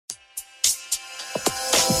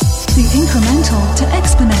the Incremental to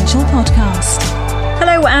Exponential podcast.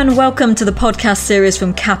 Hello and welcome to the podcast series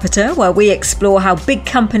from Capita, where we explore how big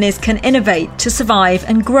companies can innovate to survive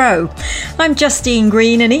and grow. I'm Justine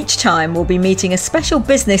Green, and each time we'll be meeting a special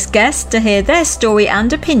business guest to hear their story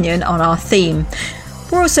and opinion on our theme.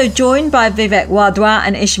 We're also joined by Vivek Wadhwa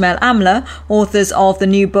and Ismail Amla, authors of the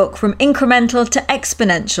new book From Incremental to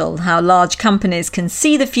Exponential, How Large Companies Can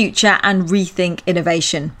See the Future and Rethink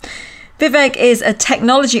Innovation. Vivek is a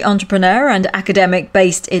technology entrepreneur and academic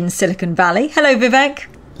based in Silicon Valley. Hello, Vivek.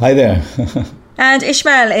 Hi there. And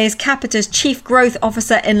Ismail is Capita's Chief Growth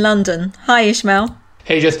Officer in London. Hi, Ismail.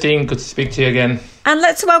 Hey, Justine. Good to speak to you again. And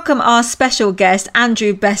let's welcome our special guest,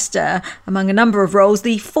 Andrew Bester, among a number of roles,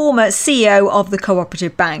 the former CEO of the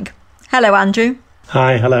Co-operative Bank. Hello, Andrew.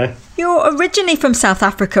 Hi, hello. You're originally from South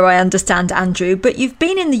Africa, I understand, Andrew, but you've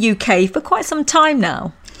been in the UK for quite some time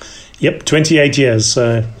now. Yep, 28 years,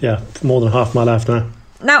 so more than half my life now.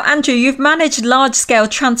 Now, Andrew, you've managed large-scale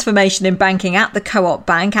transformation in banking at the Co-op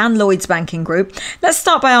Bank and Lloyds Banking Group. Let's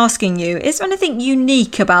start by asking you, is there anything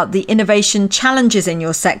unique about the innovation challenges in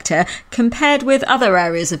your sector compared with other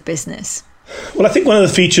areas of business? Well, I think one of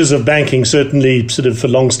the features of banking, certainly sort of for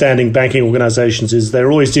long-standing banking organizations, is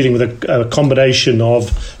they're always dealing with a combination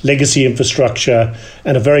of legacy infrastructure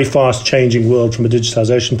and a very fast-changing world from a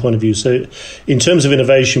digitization point of view. So in terms of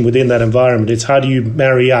innovation within that environment, it's how do you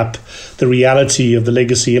marry up the reality of the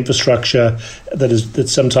legacy infrastructure that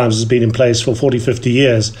sometimes has been in place for 40, 50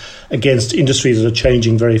 years against industries that are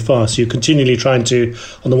changing very fast. So you're continually trying to,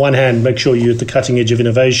 on the one hand, make sure you're at the cutting edge of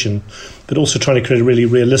innovation, but also trying to create a really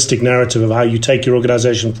realistic narrative of how you take your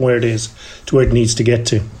organization from where it is to where it needs to get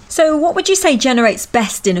to. So what would you say generates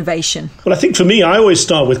best innovation? Well, I think for me, I always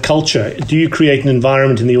start with culture. Do you create an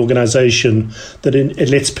environment in the organization that it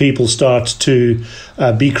lets people start to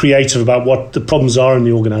be creative about what the problems are in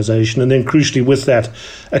the organization? And then crucially with that,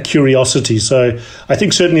 a curiosity. So I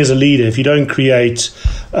think certainly as a leader, if you don't create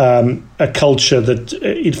a culture that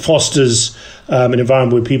it fosters an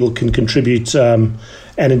environment where people can contribute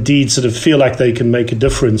and indeed sort of feel like they can make a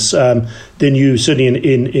difference, then you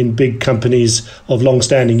certainly in big companies of long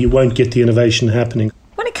standing, you won't get the innovation happening.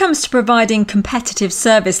 When it comes to providing competitive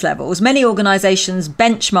service levels, many organisations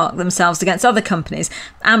benchmark themselves against other companies,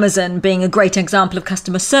 Amazon being a great example of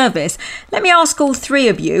customer service. Let me ask all three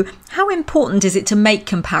of you, how important is it to make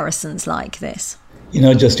comparisons like this? You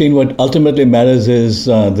know, Justine, what ultimately matters is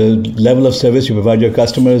the level of service you provide your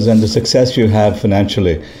customers and the success you have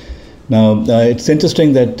financially. Now, it's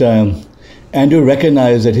interesting that Andrew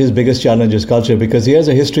recognized that his biggest challenge is culture because he has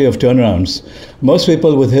a history of turnarounds. Most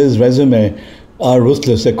people with his resume are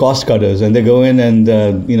ruthless, they're cost cutters, and they go in and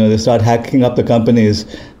they start hacking up the companies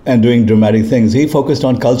and doing dramatic things. He focused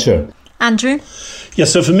on culture. Andrew? Yeah,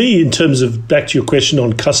 so for me, in terms of back to your question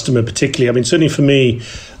on customer particularly, I mean, certainly for me,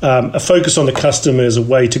 a focus on the customer is a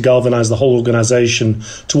way to galvanize the whole organization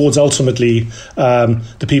towards ultimately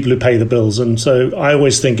the people who pay the bills. And so I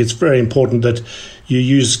always think it's very important that you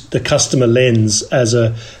use the customer lens as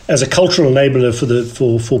a cultural enabler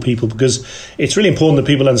for people, because it's really important that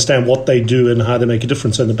people understand what they do and how they make a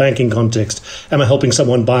difference. So in the banking context, am I helping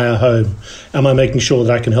someone buy a home? Am I making sure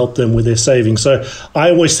that I can help them with their savings? So I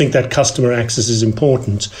always think that customer access is important.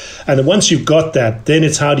 And then once you've got that, then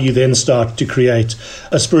it's how do you then start to create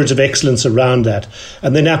a spirit of excellence around that?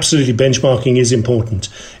 And then absolutely benchmarking is important.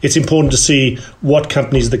 It's important to see what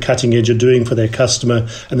companies at the cutting edge are doing for their customer,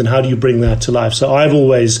 and then how do you bring that to life? So I've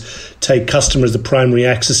always take customer as the primary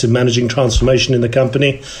axis in managing transformation in the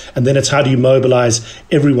company, and then it's how do you mobilize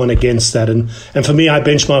everyone against that? And for me, I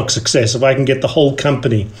benchmark success. If I can get the whole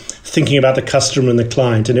company thinking about the customer and the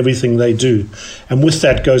client and everything they do, and with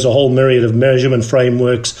that goes a whole myriad of measurement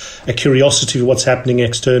frameworks, a curiosity of what's happening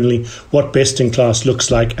externally, what best in class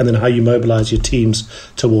looks like, and then how you mobilize your teams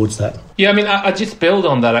towards that. Yeah, I mean, I just build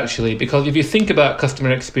on that actually, because if you think about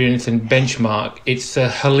customer experience and benchmark, it's a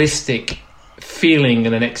holistic feeling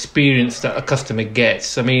and an experience that a customer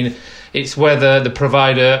gets. I mean, it's whether the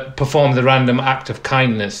provider performs a random act of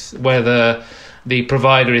kindness, whether the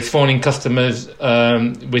provider is phoning customers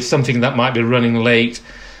with something that might be running late,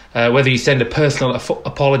 whether you send a personal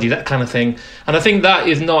apology, that kind of thing. And I think that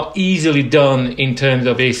is not easily done in terms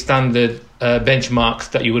of a standard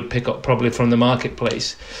benchmarks that you would pick up probably from the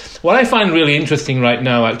marketplace. What I find really interesting right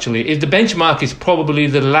now actually is the benchmark is probably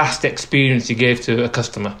the last experience you gave to a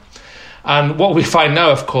customer. And what we find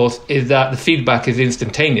now, of course, is that the feedback is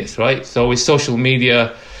instantaneous, right? So with social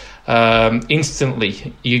media,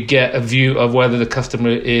 instantly you get a view of whether the customer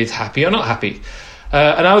is happy or not happy.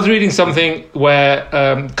 And I was reading something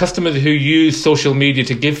where customers who use social media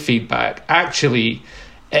to give feedback actually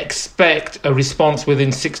expect a response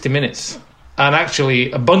within 60 minutes. And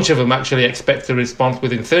actually, a bunch of them actually expect a response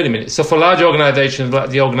within 30 minutes. So for large organizations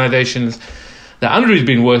like the organizations that Andrew's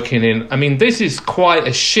been working in, I mean, this is quite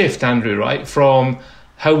a shift, Andrew, right? From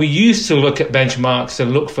how we used to look at benchmarks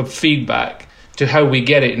and look for feedback to how we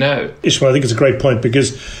get it now. Ismail, I think it's a great point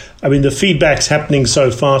because, I mean, the feedback's happening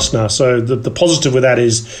so fast now. So the positive with that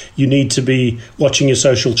is you need to be watching your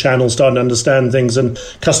social channels, starting to understand things, and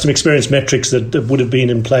customer experience metrics that would have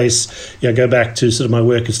been in place. Go back to sort of my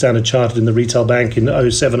work at Standard Chartered in the retail bank in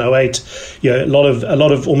 07, 08. A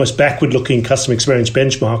lot of almost backward-looking customer experience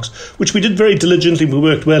benchmarks, which we did very diligently, we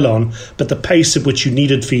worked well on, but the pace at which you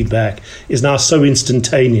needed feedback is now so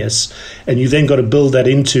instantaneous, and you then got to build that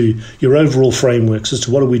into your overall frameworks as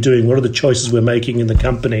to what are we doing, what are the choices we're making in the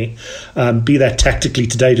company. Be that tactically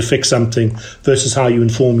today to fix something versus how you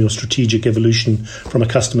inform your strategic evolution from a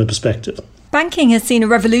customer perspective. Banking has seen a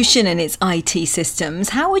revolution in its IT systems.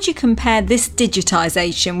 How would you compare this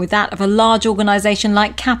digitisation with that of a large organisation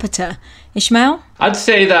like Capita? Ismail? I'd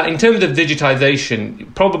say that in terms of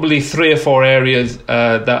digitisation, probably 3 or 4 areas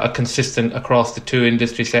that are consistent across the 2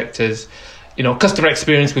 industry sectors. Customer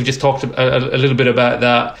experience, we've just talked a little bit about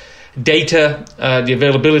that. Data, the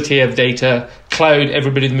availability of data, cloud,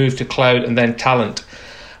 everybody's moved to cloud, and then talent.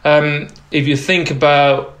 If you think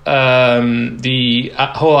about the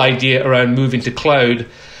whole idea around moving to cloud,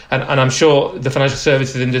 and I'm sure the financial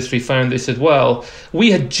services industry found this as well, we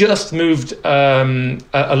had just moved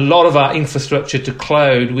a lot of our infrastructure to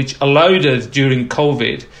cloud, which allowed us during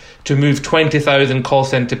COVID to move 20,000 call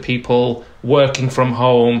center people working from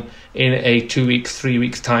home in a 2 weeks, 3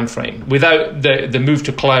 weeks time frame. Without the move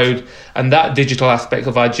to cloud and that digital aspect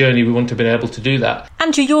of our journey, we wouldn't have been able to do that.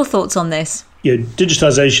 Andrew, your thoughts on this?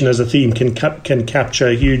 Digitization as a theme can capture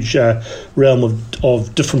a huge realm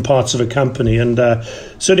of different parts of a company. And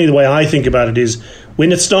certainly the way I think about it is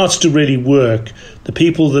when it starts to really work, the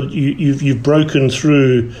people that you've broken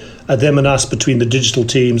through them and us between the digital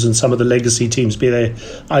teams and some of the legacy teams, be they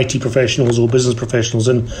IT professionals or business professionals.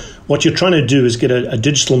 And what you're trying to do is get a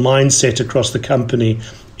digital mindset across the company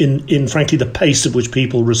in frankly the pace at which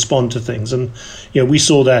people respond to things. And we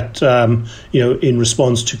saw that in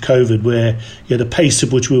response to COVID, where the pace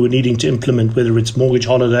at which we were needing to implement, whether it's mortgage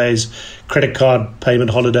holidays, credit card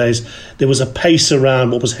payment holidays, there was a pace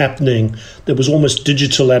around what was happening that was almost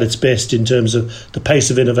digital at its best in terms of the pace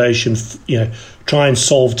of innovation, try and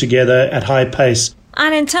solve together at high pace.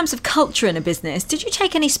 And in terms of culture in a business, did you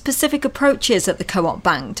take any specific approaches at the Co-op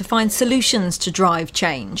Bank to find solutions to drive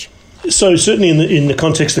change? So certainly in the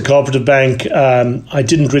context of the Co-operative Bank, I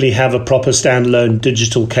didn't really have a proper standalone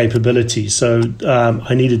digital capability. So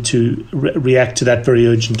I needed to react to that very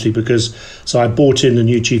urgently so I brought in a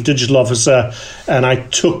new chief digital officer and I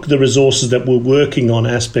took the resources that were working on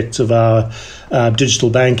aspects of our digital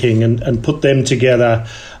banking and put them together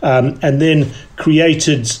and then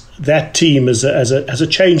created that team as a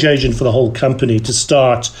change agent for the whole company to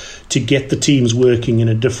start to get the teams working in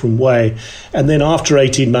a different way. And then after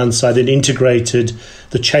 18 months, I then integrated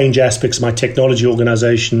the change aspects of my technology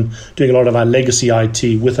organization, doing a lot of our legacy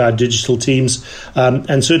IT with our digital teams.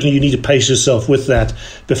 And certainly you need to pace yourself with that.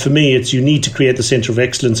 But for me, you need to create the center of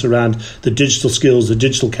excellence around the digital skills, the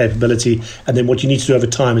digital capability. And then what you need to do over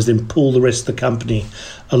time is then pull the rest of the company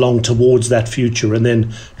along towards that future and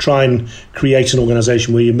then try and create an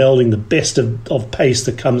organization where you're melding the best of pace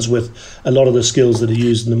that comes with a lot of the skills that are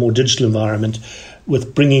used in the more digital environment,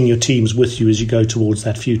 with bringing your teams with you as you go towards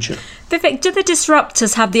that future. Vivek, do the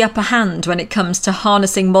disruptors have the upper hand when it comes to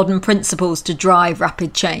harnessing modern principles to drive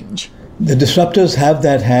rapid change? The disruptors have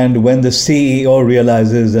that hand when the CEO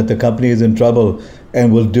realizes that the company is in trouble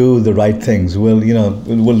and will do the right things. Will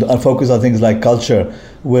focus on things like culture.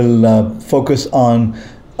 Will focus on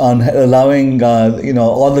allowing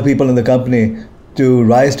all the people in the company to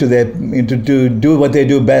rise to do what they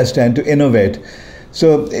do best and to innovate.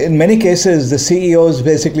 So in many cases, the CEOs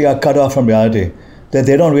basically are cut off from reality, that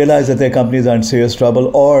they don't realize that their companies are in serious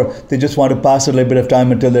trouble, or they just want to pass a little bit of time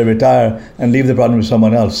until they retire and leave the problem to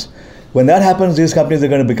someone else. When that happens, these companies are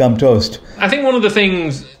going to become toast. I think one of the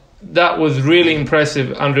things that was really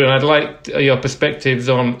impressive, Andrew, and I'd like your perspectives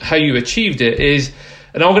on how you achieved it, is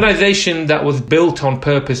an organization that was built on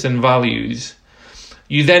purpose and values.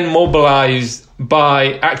 You then mobilize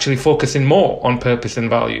by actually focusing more on purpose and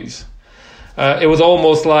values. It was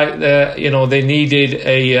almost like they needed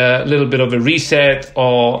a little bit of a reset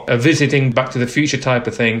or a visiting Back to the Future type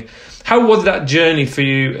of thing. How was that journey for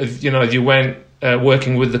you as you went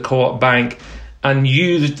working with the Co-op Bank and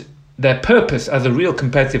used their purpose as a real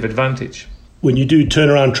competitive advantage? when you do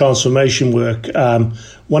turnaround transformation work,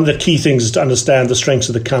 one of the key things is to understand the strengths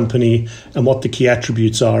of the company and what the key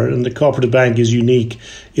attributes are. And the Co-operative Bank is unique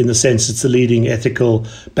in the sense it's the leading ethical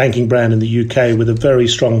banking brand in the UK with a very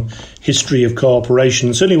strong history of cooperation.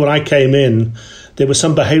 And certainly when I came in, there were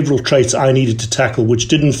some behavioural traits I needed to tackle which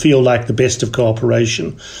didn't feel like the best of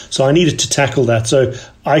cooperation. So I needed to tackle that. So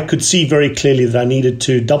I could see very clearly that I needed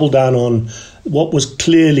to double down on what was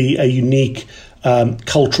clearly a unique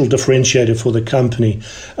cultural differentiator for the company.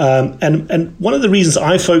 And one of the reasons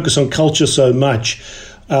I focus on culture so much,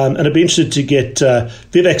 and I'd be interested to get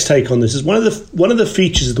Vivek's take on this, is one of the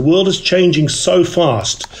features is the world is changing so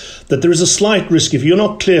fast that there is a slight risk if you're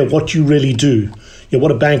not clear what you really do, what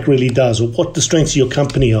a bank really does, or what the strengths of your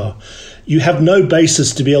company are. You have no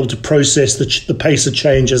basis to be able to process the pace of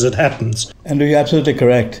change as it happens. And you're absolutely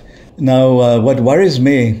correct. Now, what worries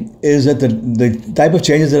me is that the type of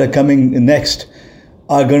changes that are coming next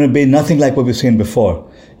are going to be nothing like what we've seen before.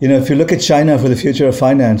 If you look at China for the future of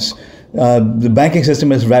finance, the banking system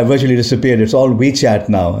has virtually disappeared. It's all WeChat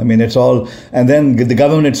now. It's all, and then the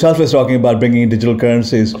government itself is talking about bringing in digital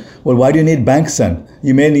currencies. Well, why do you need banks then?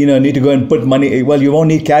 You may, need to go and put money. Well, you won't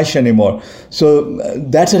need cash anymore. So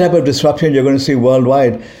that's the type of disruption you're going to see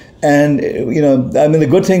worldwide. And, the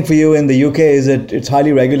good thing for you in the UK is that it's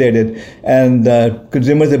highly regulated and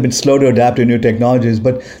consumers have been slow to adapt to new technologies.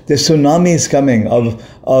 But there's tsunamis coming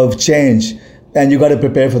of change, and you've got to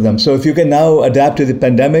prepare for them. So if you can now adapt to the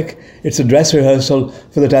pandemic, it's a dress rehearsal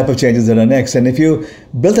for the type of changes that are next. And if you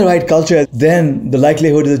build the right culture, then the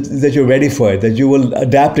likelihood is that you're ready for it, that you will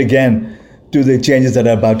adapt again to the changes that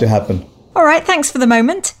are about to happen. All right, thanks for the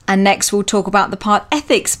moment. And next we'll talk about the part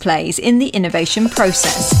ethics plays in the innovation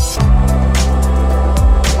process.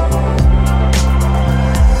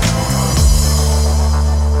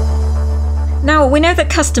 Now, we know that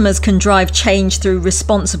customers can drive change through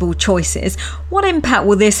responsible choices. What impact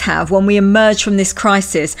will this have when we emerge from this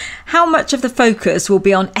crisis? How much of the focus will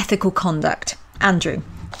be on ethical conduct? Andrew.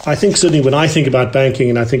 I think certainly when I think about banking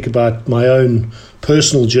and I think about my own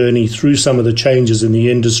personal journey through some of the changes in the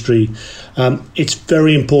industry, it's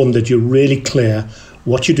very important that you're really clear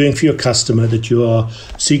what you're doing for your customer, that you are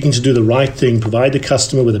seeking to do the right thing, provide the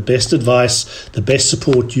customer with the best advice, the best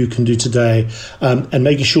support you can do today, and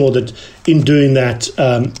making sure that in doing that,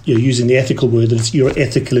 you're using the ethical word, that you're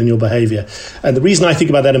ethical in your behavior. And the reason I think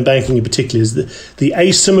about that in banking in particular is the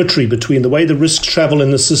asymmetry between the way the risks travel in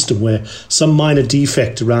the system, where some minor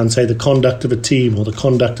defect around, say, the conduct of a team or the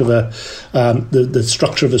conduct of the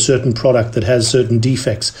structure of a certain product that has certain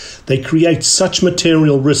defects, they create such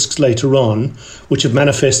material risks later on, which have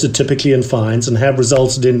manifested typically in fines and have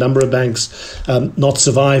resulted in a number of banks not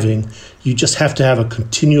surviving. You just have to have a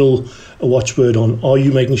continual watchword on, are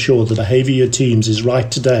you making sure the behavior of your teams is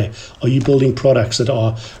right today? Are you building products that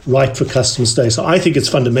are right for customers today? So I think it's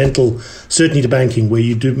fundamental, certainly to banking, where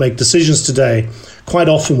you do make decisions today, quite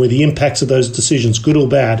often where the impacts of those decisions, good or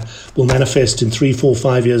bad, will manifest in 3, 4,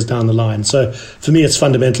 5 years down the line. So for me, it's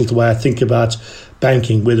fundamental to the way I think about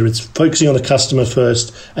banking, whether it's focusing on the customer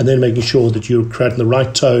first and then making sure that you're creating the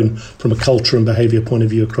right tone from a culture and behavior point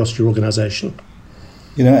of view across your organization.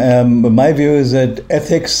 My view is that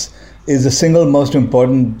ethics is the single most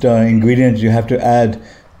important ingredient you have to add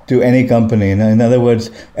to any company. In other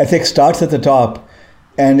words, ethics starts at the top,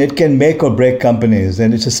 and it can make or break companies.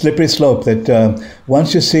 And it's a slippery slope that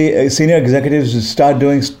once you see senior executives start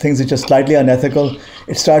doing things which are slightly unethical,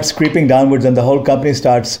 it starts creeping downwards, and the whole company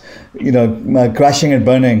starts, crashing and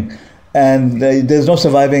burning. And there's no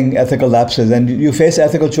surviving ethical lapses. And you face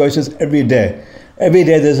ethical choices every day. Every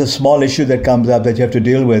day there's a small issue that comes up that you have to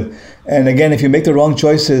deal with. And again, if you make the wrong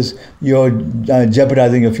choices, you're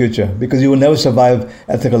jeopardizing your future because you will never survive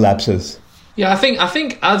ethical lapses. Yeah, I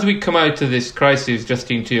think as we come out of this crisis,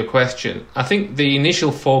 Justine, to your question, I think the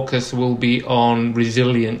initial focus will be on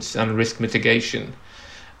resilience and risk mitigation,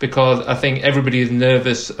 because I think everybody is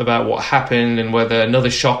nervous about what happened and whether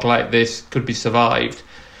another shock like this could be survived.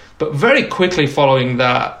 But very quickly following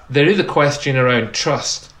that, there is a question around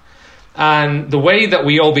trust. And the way that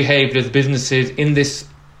we all behaved as businesses in this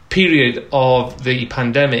period of the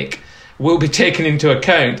pandemic will be taken into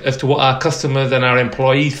account as to what our customers and our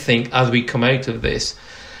employees think as we come out of this.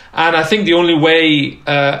 And I think the only way,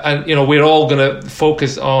 we're all going to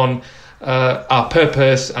focus on our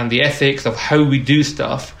purpose and the ethics of how we do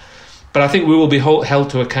stuff. But I think we will be held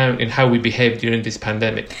to account in how we behave during this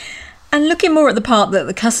pandemic. And looking more at the part that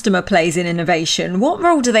the customer plays in innovation, what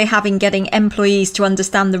role do they have in getting employees to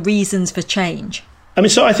understand the reasons for change?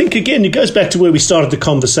 So I think, again, it goes back to where we started the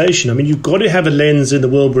conversation. You've got to have a lens in the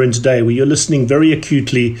world we're in today where you're listening very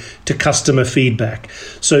acutely to customer feedback.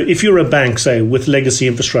 So if you're a bank, say, with legacy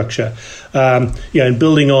infrastructure, and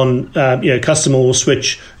building on, customer will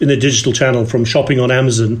switch in the digital channel from shopping on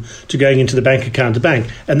Amazon to going into the bank account to bank,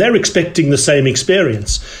 and they're expecting the same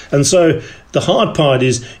experience. And so the hard part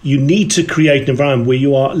is you need to create an environment where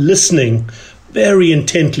you are listening very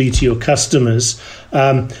intently to your customers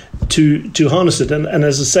to harness it. And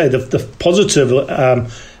as I say, the positive,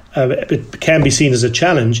 it can be seen as a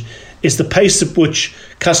challenge, is the pace at which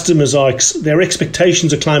customers their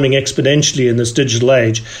expectations are climbing exponentially in this digital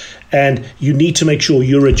age. And you need to make sure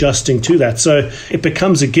you're adjusting to that. So it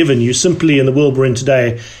becomes a given. You simply, in the world we're in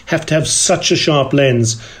today, have to have such a sharp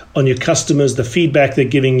lens on your customers, the feedback they're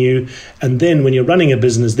giving you. And then when you're running a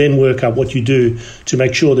business, then work out what you do to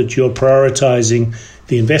make sure that you're prioritizing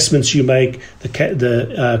the investments you make,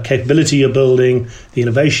 the capability you're building, the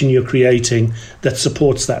innovation you're creating that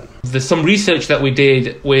supports that. There's some research that we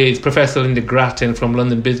did with Professor Linda Grattan from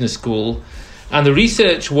London Business School. And the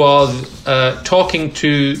research was talking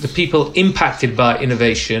to the people impacted by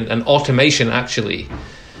innovation and automation, actually.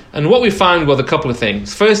 And what we found was a couple of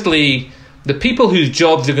things. Firstly, the people whose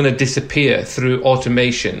jobs are going to disappear through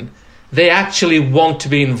automation, they actually want to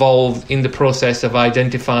be involved in the process of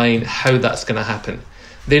identifying how that's going to happen.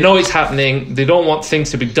 They know it's happening. They don't want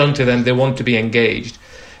things to be done to them. They want to be engaged.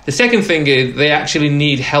 The second thing is they actually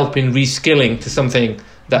need help in reskilling to something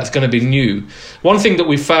that's going to be new. One thing that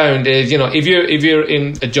we found is, if you're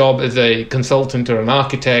in a job as a consultant or an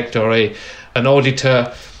architect or an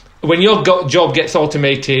auditor, when your job gets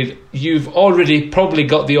automated, you've already probably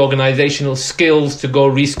got the organizational skills to go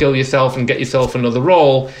reskill yourself and get yourself another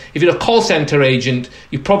role. If you're a call center agent,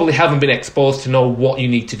 you probably haven't been exposed to know what you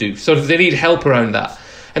need to do. So they need help around that.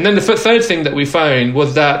 And then the third thing that we found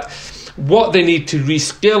was that what they need to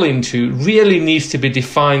reskill into really needs to be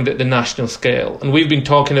defined at the national scale. And we've been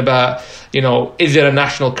talking about, is there a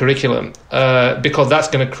national curriculum? Because that's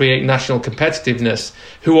going to create national competitiveness.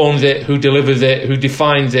 Who owns it? Who delivers it? Who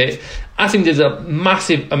defines it? I think there's a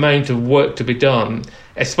massive amount of work to be done,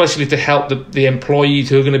 especially to help the employees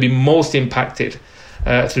who are going to be most impacted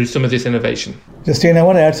through some of this innovation. Justine, I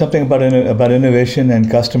want to add something about innovation and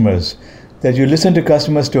customers. That you listen to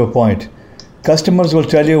customers to a point. Customers will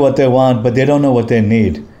tell you what they want, but they don't know what they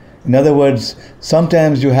need. In other words,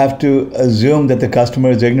 sometimes you have to assume that the customer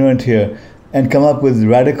is ignorant here and come up with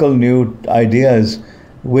radical new ideas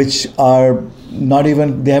which are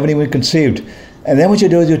they haven't even conceived. And then what you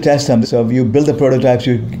do is you test them. So you build the prototypes,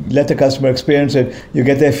 you let the customer experience it, you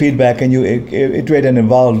get their feedback and you iterate and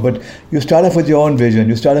evolve. But you start off with your own vision.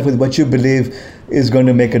 You start off with what you believe is going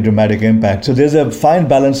to make a dramatic impact. So there's a fine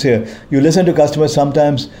balance here. You listen to customers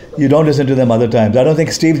sometimes, you don't listen to them other times. I don't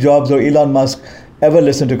think Steve Jobs or Elon Musk ever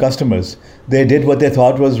listened to customers. They did what they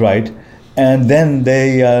thought was right, and then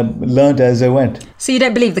they learned as they went. So you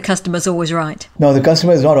don't believe the customer's always right? No, the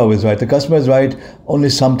customer is not always right. The customer is right only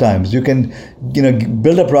sometimes. You can,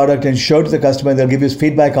 build a product and show it to the customer, and they'll give you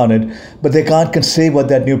feedback on it, but they can't conceive what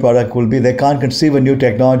that new product will be. They can't conceive a new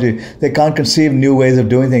technology. They can't conceive new ways of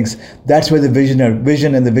doing things. That's where the vision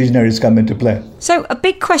and the visionaries come into play. So a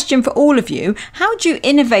big question for all of you, how do you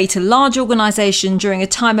innovate a large organisation during a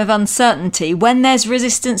time of uncertainty when there's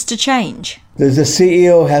resistance to change? The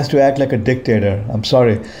CEO has to act like a dictator. I'm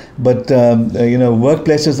sorry. But,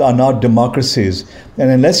 workplaces are not democracies.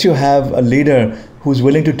 And unless you have a leader who's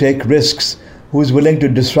willing to take risks, who's willing to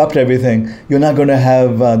disrupt everything, you're not going to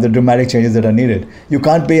have the dramatic changes that are needed. You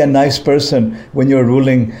can't be a nice person when you're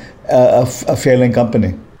ruling a failing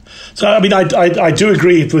company. So, I do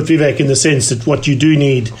agree with Vivek in the sense that what you do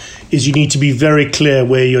need is you need to be very clear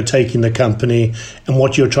where you're taking the company and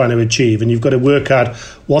what you're trying to achieve. And you've got to work out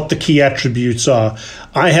what the key attributes are.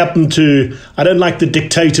 I don't like the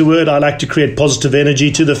dictator word. I like to create positive energy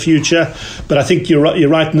to the future. But I think you're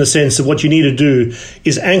right in the sense that what you need to do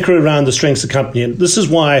is anchor around the strengths of the company. And this is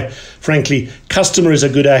why, frankly, customer is a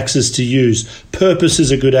good axis to use. Purpose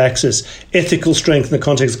is a good axis. Ethical strength in the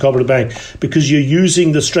context of Co-operative Bank, because you're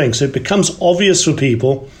using the strengths. So it becomes obvious for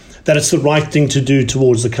people that it's the right thing to do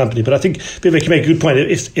towards the company. But I think, Vivek, you make a good point.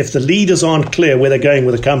 If the leaders aren't clear where they're going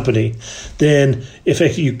with the company, then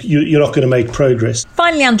you're not going to make progress.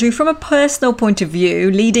 Finally, Andrew, from a personal point of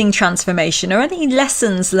view, leading transformation, are any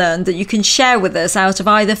lessons learned that you can share with us out of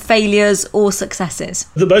either failures or successes?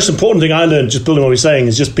 The most important thing I learned, just building on what we're saying,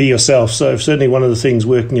 is just be yourself. So certainly one of the things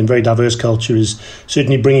working in very diverse culture is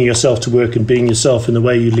certainly bringing yourself to work and being yourself in the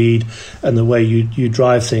way you lead and the way you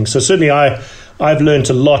drive things. So certainly I I've learned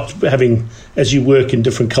a lot having, as you work in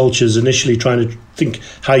different cultures, initially trying to think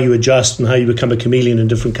how you adjust and how you become a chameleon in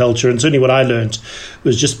different culture. And certainly what I learned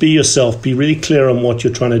was just be yourself, be really clear on what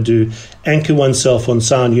you're trying to do, anchor oneself on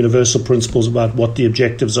sound universal principles about what the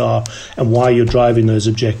objectives are and why you're driving those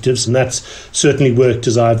objectives. And that's certainly worked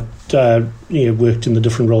as I've worked in the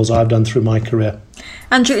different roles I've done through my career.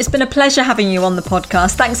 Andrew, it's been a pleasure having you on the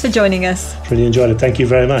podcast. Thanks for joining us. Really enjoyed it. Thank you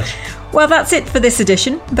very much. Well, that's it for this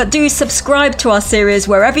edition, but do subscribe to our series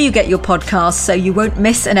wherever you get your podcasts so you won't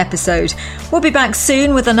miss an episode. We'll be back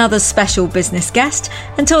soon with another special business guest.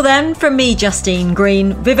 Until then, from me, Justine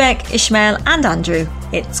Green, Vivek, Ismail and Andrew,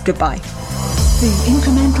 it's goodbye. The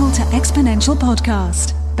Incremental to Exponential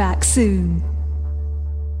podcast. Back soon.